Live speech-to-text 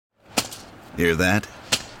Hear that?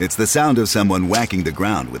 It's the sound of someone whacking the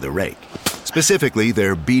ground with a rake. Specifically,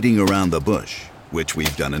 they're beating around the bush, which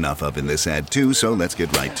we've done enough of in this ad too, so let's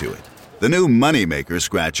get right to it. The new Moneymaker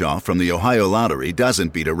scratch-off from the Ohio Lottery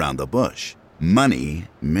doesn't beat around the bush. Money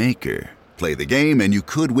Maker. Play the game and you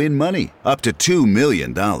could win money, up to $2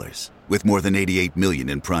 million. With more than $88 million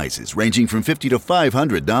in prizes, ranging from $50 to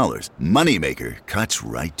 $500, Moneymaker cuts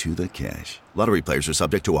right to the cash. Lottery players are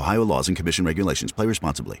subject to Ohio laws and commission regulations. Play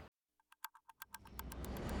responsibly.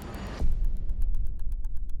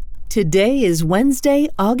 Today is Wednesday,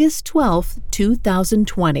 August 12th,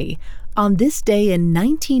 2020. On this day in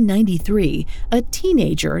 1993, a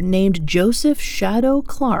teenager named Joseph Shadow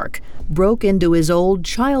Clark broke into his old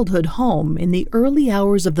childhood home in the early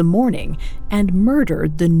hours of the morning and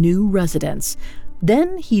murdered the new residents.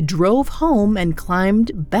 Then he drove home and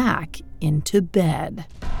climbed back into bed.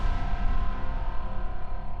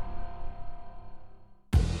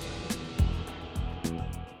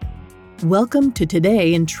 Welcome to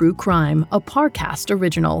Today in True Crime, a Parcast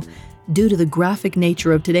original. Due to the graphic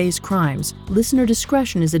nature of today's crimes, listener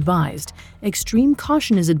discretion is advised. Extreme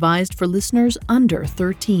caution is advised for listeners under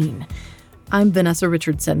 13. I'm Vanessa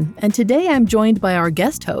Richardson, and today I'm joined by our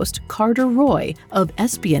guest host, Carter Roy of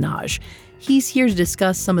Espionage. He's here to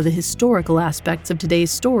discuss some of the historical aspects of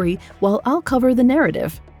today's story, while I'll cover the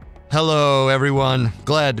narrative. Hello, everyone.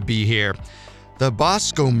 Glad to be here. The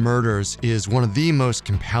Bosco murders is one of the most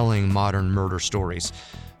compelling modern murder stories.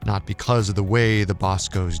 Not because of the way the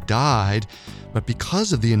Boscos died, but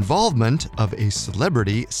because of the involvement of a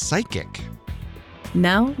celebrity psychic.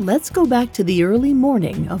 Now, let's go back to the early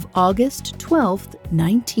morning of August 12th,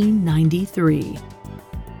 1993.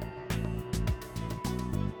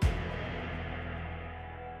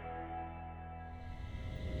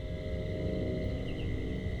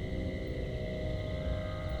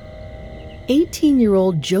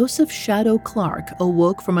 "18-year-old Joseph Shadow Clark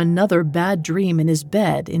awoke from another bad dream in his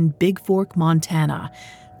bed in Big Fork, Montana.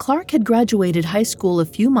 Clark had graduated high school a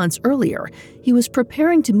few months earlier. He was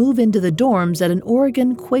preparing to move into the dorms at an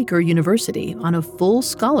Oregon Quaker university on a full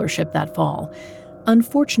scholarship that fall.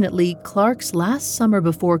 Unfortunately, Clark's last summer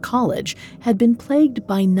before college had been plagued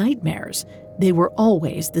by nightmares. They were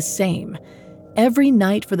always the same. Every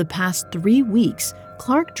night for the past 3 weeks,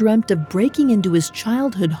 Clark dreamt of breaking into his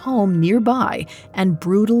childhood home nearby and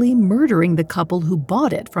brutally murdering the couple who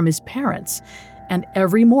bought it from his parents. And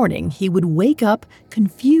every morning he would wake up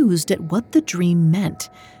confused at what the dream meant.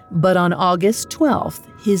 But on August 12th,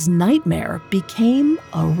 his nightmare became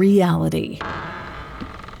a reality.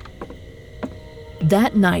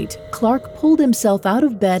 That night, Clark pulled himself out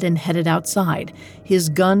of bed and headed outside. His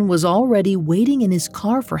gun was already waiting in his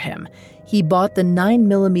car for him. He bought the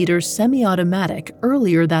 9mm semi-automatic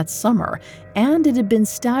earlier that summer, and it had been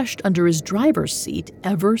stashed under his driver's seat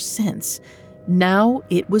ever since. Now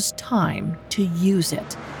it was time to use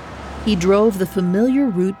it. He drove the familiar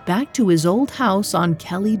route back to his old house on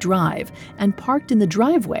Kelly Drive and parked in the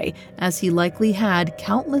driveway, as he likely had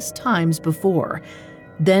countless times before.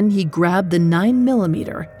 Then he grabbed the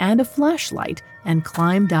 9mm and a flashlight and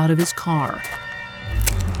climbed out of his car.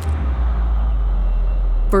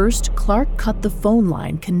 First, Clark cut the phone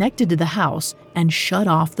line connected to the house and shut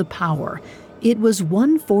off the power. It was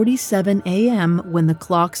 1:47 a.m. when the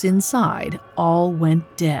clocks inside all went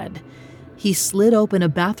dead. He slid open a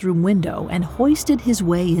bathroom window and hoisted his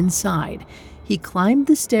way inside. He climbed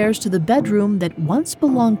the stairs to the bedroom that once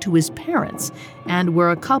belonged to his parents and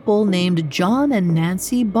where a couple named John and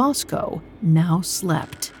Nancy Bosco now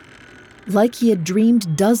slept. Like he had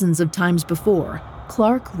dreamed dozens of times before,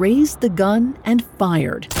 Clark raised the gun and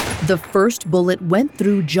fired. The first bullet went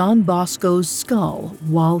through John Bosco's skull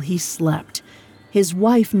while he slept. His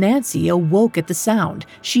wife, Nancy, awoke at the sound.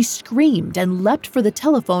 She screamed and leapt for the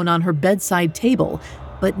telephone on her bedside table,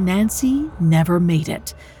 but Nancy never made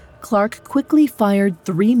it. Clark quickly fired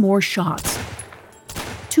 3 more shots.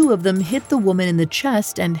 2 of them hit the woman in the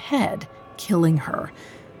chest and head, killing her.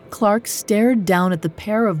 Clark stared down at the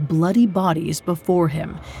pair of bloody bodies before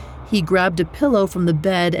him. He grabbed a pillow from the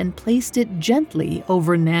bed and placed it gently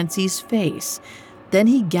over Nancy's face. Then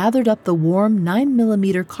he gathered up the warm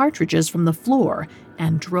 9mm cartridges from the floor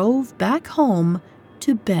and drove back home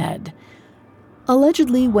to bed.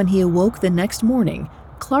 Allegedly, when he awoke the next morning,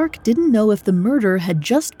 Clark didn't know if the murder had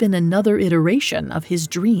just been another iteration of his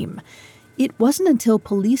dream. It wasn't until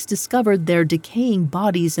police discovered their decaying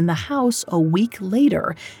bodies in the house a week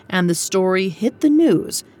later and the story hit the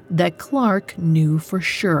news that Clark knew for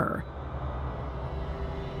sure.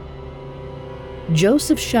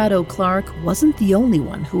 Joseph Shadow Clark wasn't the only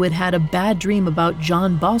one who had had a bad dream about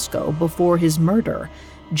John Bosco before his murder.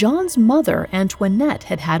 John's mother, Antoinette,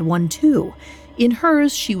 had had one too. In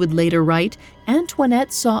hers, she would later write,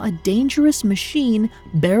 Antoinette saw a dangerous machine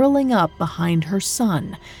barreling up behind her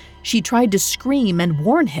son. She tried to scream and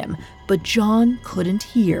warn him, but John couldn't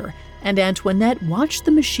hear, and Antoinette watched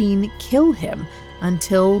the machine kill him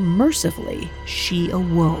until, mercifully, she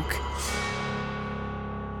awoke.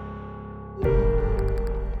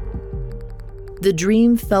 The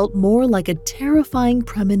dream felt more like a terrifying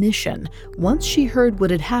premonition once she heard what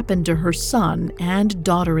had happened to her son and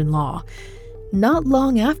daughter-in-law. Not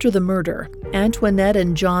long after the murder, Antoinette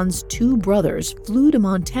and John's two brothers flew to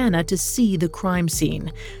Montana to see the crime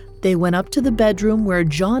scene. They went up to the bedroom where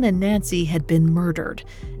John and Nancy had been murdered.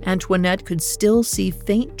 Antoinette could still see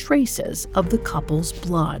faint traces of the couple's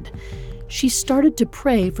blood. She started to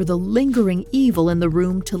pray for the lingering evil in the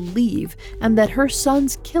room to leave and that her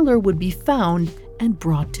son's killer would be found and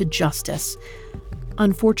brought to justice.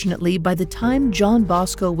 Unfortunately, by the time John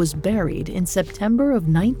Bosco was buried in September of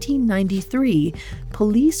 1993,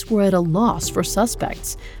 police were at a loss for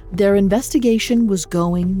suspects. Their investigation was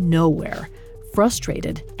going nowhere.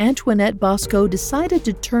 Frustrated, Antoinette Bosco decided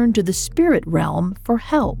to turn to the spirit realm for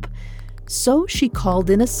help. So she called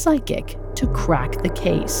in a psychic to crack the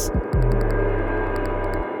case.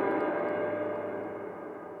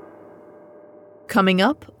 Coming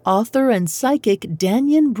up, author and psychic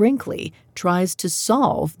Dannion Brinkley tries to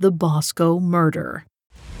solve the Bosco murder.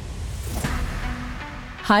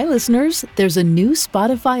 Hi listeners, there's a new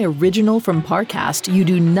Spotify original from Parcast you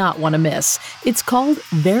do not want to miss. It's called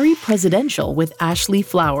Very Presidential with Ashley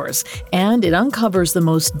Flowers, and it uncovers the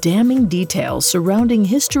most damning details surrounding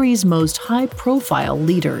history's most high-profile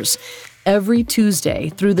leaders. Every Tuesday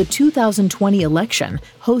through the 2020 election,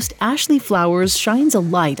 host Ashley Flowers shines a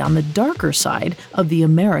light on the darker side of the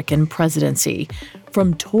American presidency.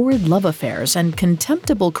 From torrid love affairs and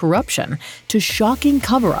contemptible corruption to shocking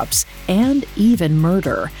cover-ups and even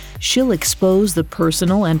murder, she'll expose the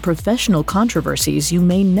personal and professional controversies you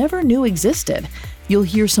may never knew existed. You'll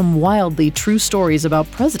hear some wildly true stories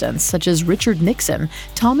about presidents such as Richard Nixon,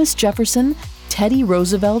 Thomas Jefferson, Teddy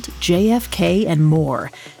Roosevelt, JFK, and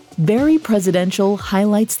more. Very Presidential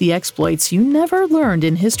highlights the exploits you never learned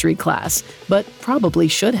in history class, but probably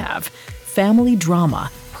should have. Family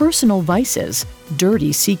drama, personal vices,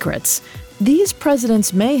 dirty secrets. These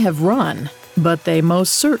presidents may have run, but they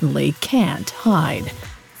most certainly can't hide.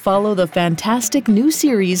 Follow the fantastic new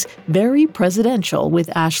series, Very Presidential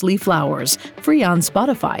with Ashley Flowers, free on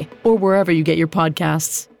Spotify or wherever you get your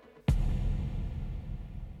podcasts.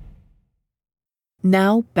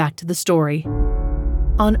 Now, back to the story.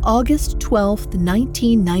 On August 12,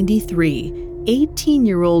 1993,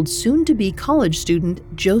 18-year-old soon-to-be college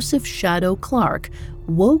student Joseph Shadow Clark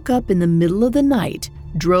woke up in the middle of the night,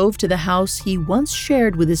 drove to the house he once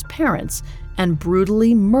shared with his parents, and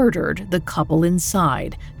brutally murdered the couple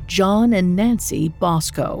inside, John and Nancy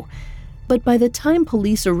Bosco. But by the time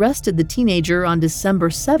police arrested the teenager on December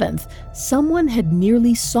 7th, someone had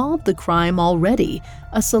nearly solved the crime already,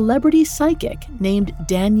 a celebrity psychic named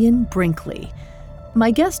Dannion Brinkley. My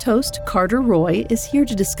guest host, Carter Roy, is here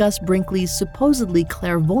to discuss Brinkley's supposedly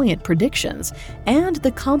clairvoyant predictions and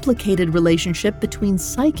the complicated relationship between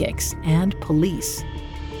psychics and police.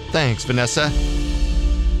 Thanks, Vanessa.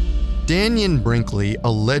 Dannion Brinkley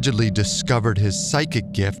allegedly discovered his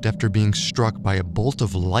psychic gift after being struck by a bolt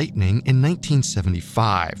of lightning in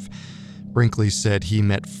 1975. Brinkley said he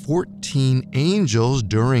met 14 angels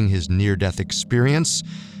during his near-death experience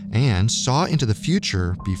and saw into the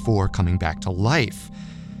future before coming back to life.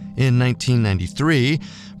 In 1993,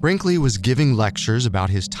 Brinkley was giving lectures about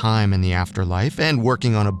his time in the afterlife and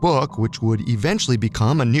working on a book which would eventually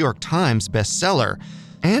become a New York Times bestseller.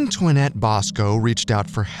 Antoinette Bosco reached out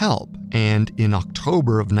for help, and in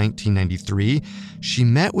October of 1993, she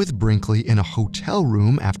met with Brinkley in a hotel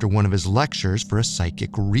room after one of his lectures for a psychic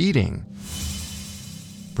reading.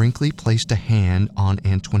 Brinkley placed a hand on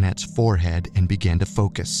Antoinette's forehead and began to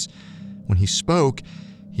focus. When he spoke,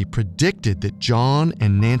 he predicted that John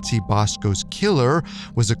and Nancy Bosco's killer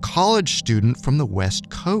was a college student from the West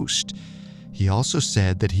Coast. He also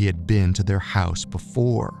said that he had been to their house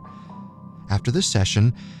before. After the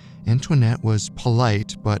session, Antoinette was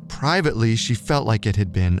polite, but privately she felt like it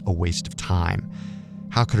had been a waste of time.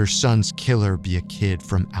 How could her son's killer be a kid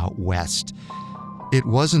from out west? It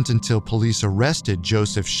wasn't until police arrested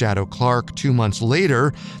Joseph Shadow Clark 2 months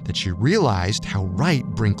later that she realized how right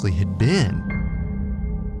Brinkley had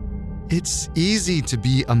been. It's easy to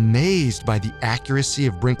be amazed by the accuracy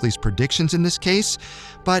of Brinkley's predictions in this case,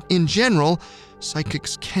 but in general,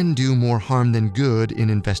 psychics can do more harm than good in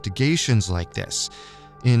investigations like this.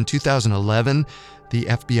 In 2011, the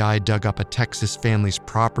FBI dug up a Texas family's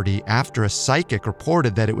property after a psychic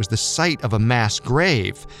reported that it was the site of a mass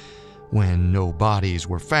grave. When no bodies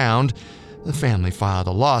were found, the family filed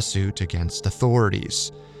a lawsuit against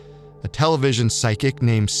authorities. A television psychic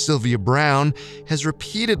named Sylvia Brown has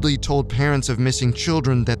repeatedly told parents of missing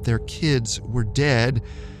children that their kids were dead,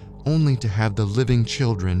 only to have the living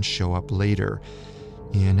children show up later.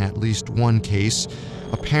 In at least one case,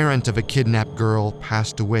 a parent of a kidnapped girl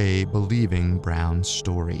passed away believing Brown's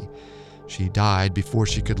story. She died before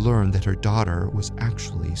she could learn that her daughter was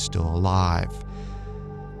actually still alive.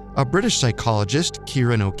 A British psychologist,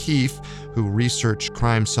 Kieran O'Keefe, who researched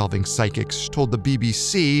crime-solving psychics, told the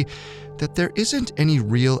BBC that there isn't any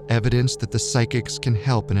real evidence that the psychics can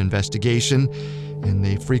help an investigation, and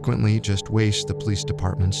they frequently just waste the police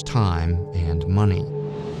department's time and money.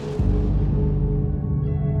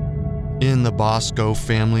 In the Bosco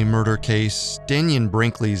family murder case, Daniel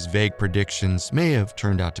Brinkley's vague predictions may have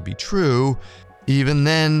turned out to be true. Even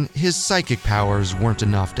then, his psychic powers weren't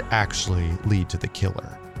enough to actually lead to the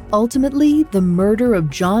killer. Ultimately, the murder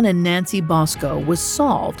of John and Nancy Bosco was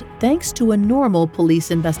solved thanks to a normal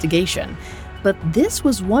police investigation. But this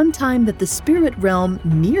was one time that the spirit realm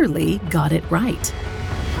nearly got it right.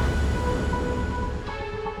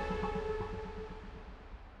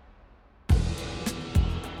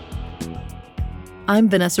 I'm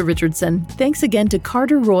Vanessa Richardson. Thanks again to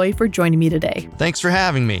Carter Roy for joining me today. Thanks for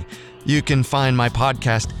having me. You can find my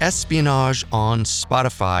podcast, Espionage, on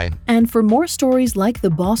Spotify. And for more stories like the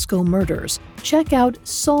Bosco murders, check out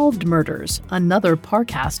Solved Murders, another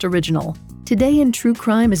Parcast original. Today in True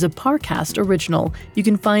Crime is a Parcast original. You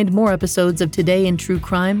can find more episodes of Today in True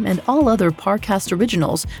Crime and all other Parcast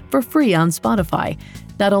originals for free on Spotify.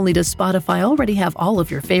 Not only does Spotify already have all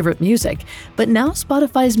of your favorite music, but now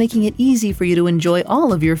Spotify is making it easy for you to enjoy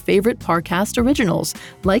all of your favorite Parcast originals,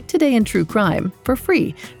 like Today in True Crime, for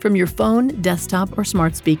free from your phone, desktop, or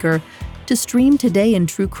smart speaker. To stream Today in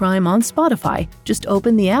True Crime on Spotify, just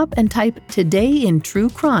open the app and type Today in True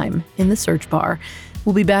Crime in the search bar.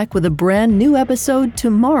 We'll be back with a brand new episode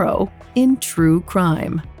tomorrow in True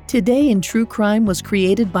Crime. Today in True Crime was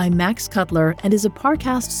created by Max Cutler and is a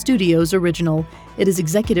Parcast Studios original. It is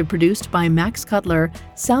executive produced by Max Cutler,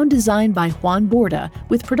 sound designed by Juan Borda,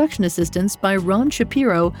 with production assistance by Ron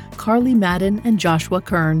Shapiro, Carly Madden, and Joshua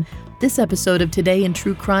Kern. This episode of Today in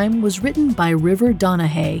True Crime was written by River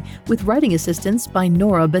Donahue, with writing assistance by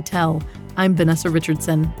Nora Battelle. I'm Vanessa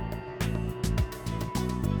Richardson.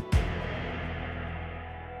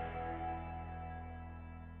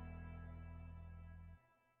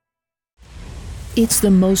 It's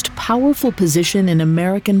the most powerful position in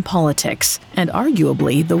American politics, and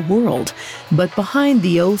arguably the world. But behind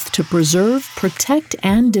the oath to preserve, protect,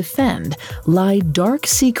 and defend lie dark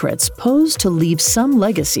secrets posed to leave some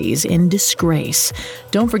legacies in disgrace.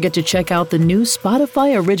 Don't forget to check out the new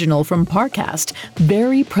Spotify original from Parcast,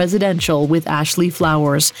 Very Presidential with Ashley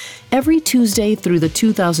Flowers. Every Tuesday through the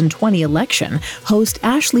 2020 election, host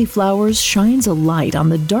Ashley Flowers shines a light on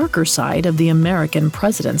the darker side of the American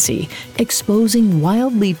presidency, exposing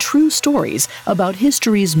wildly true stories about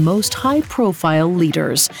history's most high-profile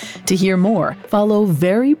leaders. To hear more, follow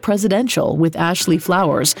Very Presidential with Ashley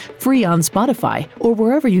Flowers, free on Spotify or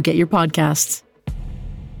wherever you get your podcasts.